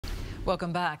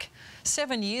Welcome back.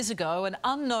 7 years ago, an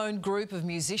unknown group of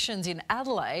musicians in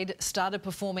Adelaide started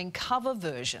performing cover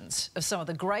versions of some of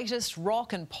the greatest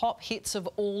rock and pop hits of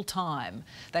all time.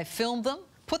 They filmed them,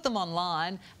 put them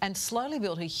online and slowly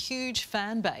built a huge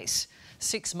fan base.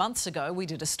 6 months ago, we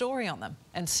did a story on them,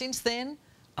 and since then,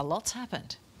 a lot's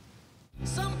happened.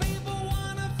 Some people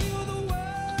wanna fill the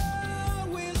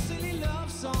world with silly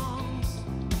love songs.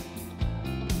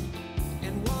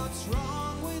 And what's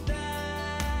wrong with that?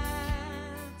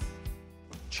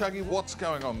 Chuggy, what's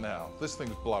going on now? This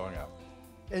thing's blowing up.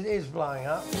 It is blowing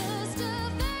up.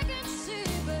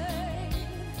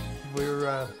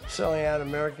 We're selling out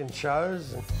American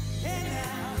shows.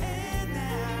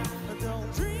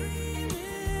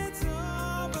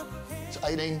 It's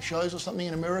 18 shows or something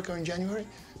in America in January,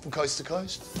 from coast to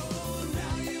coast.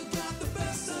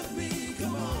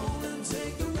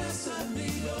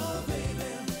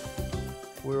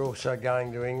 We're also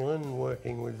going to England and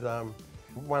working with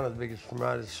one of the biggest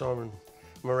promoters, Simon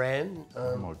Moran.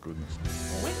 Oh my goodness.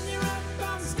 When you're up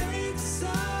on stage, so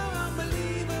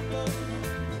unbelievable,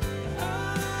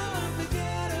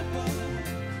 unforgettable.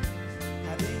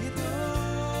 How do you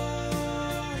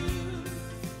do?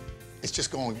 It's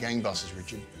just gone gangbusters,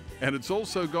 Richard. And it's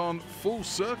also gone full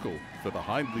circle for the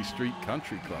Hindley Street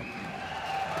Country Club.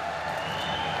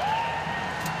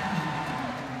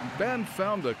 Band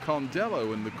founder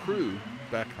Condello and the crew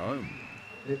back home.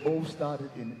 It all started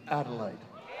in Adelaide.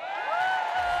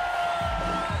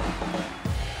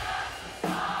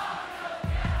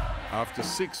 After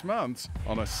 6 months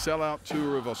on a sellout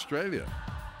tour of Australia.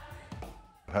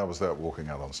 How was that walking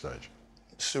out on stage?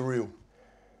 Surreal.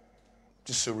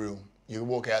 Just surreal. You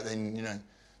walk out then, you know,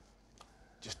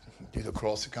 just do the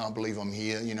cross, I can't believe I'm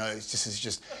here, you know, it's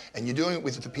just, and you're doing it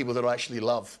with the people that I actually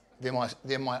love. They're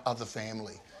my other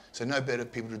family. So no better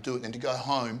people to do it than to go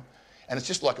home, and it's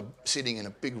just like sitting in a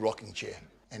big rocking chair,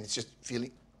 and it's just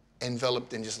feeling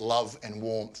enveloped in just love and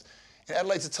warmth. And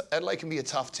Adelaide can be a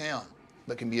tough town,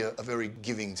 but can be a very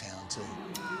giving town too.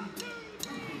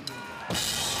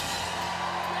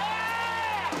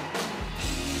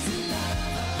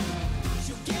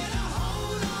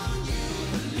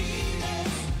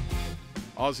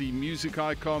 Aussie music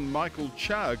icon Michael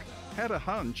Chugg had a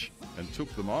hunch and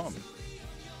took them on.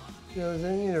 There was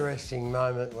an interesting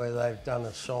moment where they've done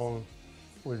a song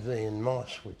with Ian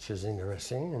Moss, which is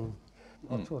interesting, and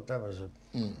I thought that was a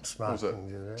smart thing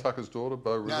to do. Tucker's daughter,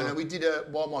 Bo Rizzo? No, we did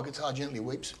While My Guitar Gently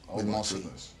Weeps with Mossy.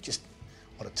 Goodness. Just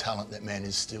what a talent that man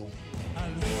is still. I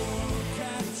look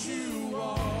at you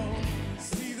all,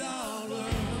 see the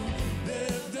love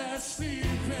that's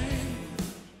sleeping.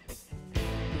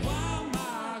 While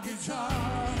my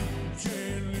guitar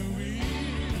gently weeps.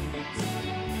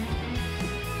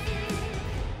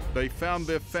 They found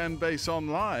their fan base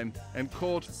online and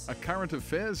caught a current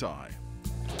affairs eye.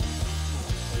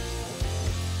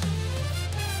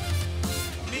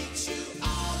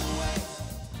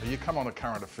 You come on a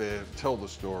current affair, tell the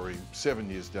story, 7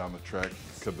 years down the track,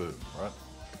 kaboom, right?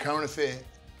 Current Affair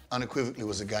unequivocally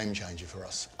was a game changer for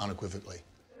us, unequivocally.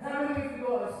 How many of you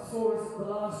guys saw us the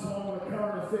last time on a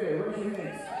current affair? Raise your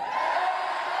hands.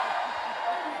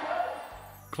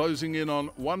 Closing in on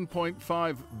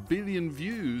 1.5 billion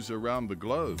views around the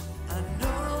globe. I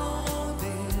know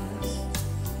this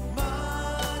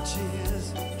much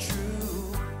is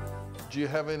true. Do you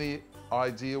have any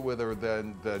idea whether they're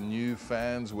new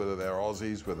fans, whether they're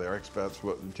Aussies, whether they're expats?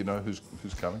 Do you know who's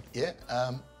coming? Yeah,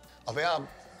 of our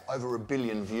over 1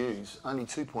 billion views, only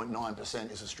 2.9%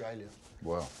 is Australia.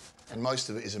 Wow. And most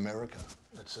of it is America.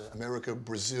 It's America,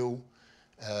 Brazil,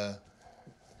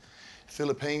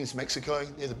 Philippines, Mexico,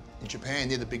 and Japan,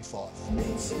 they're the big five.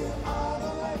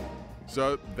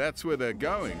 So that's where they're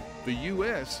going, the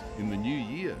US in the new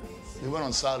year. We went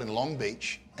on sale in Long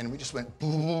Beach and we just went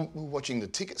watching the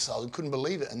ticket sales and couldn't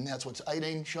believe it. And now it's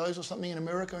 18 shows or something in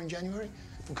America in January,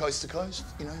 from coast to coast,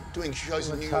 you know, doing shows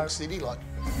in New York City, like.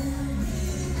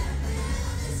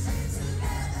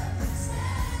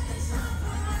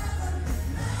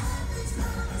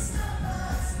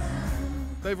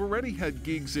 They've already had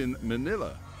gigs in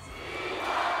Manila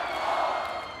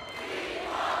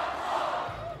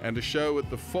and a show at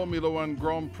the Formula One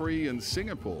Grand Prix in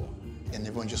Singapore. And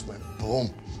everyone just went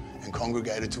boom and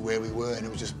congregated to where we were, and it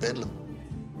was just bedlam.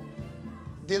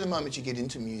 They're the moments you get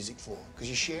into music for, because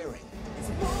you're sharing.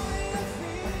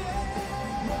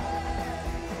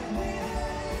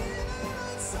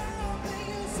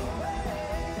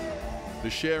 The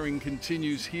sharing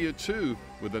continues here too,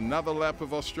 with another lap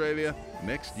of Australia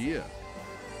next year.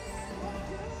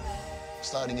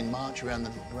 Starting in March around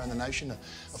the nation, a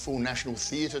full national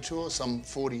theatre tour, some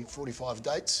 40, 45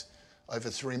 dates over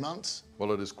 3 months.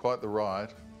 Well, it is quite the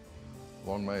ride.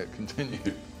 Long may it continue.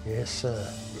 Yes, sir.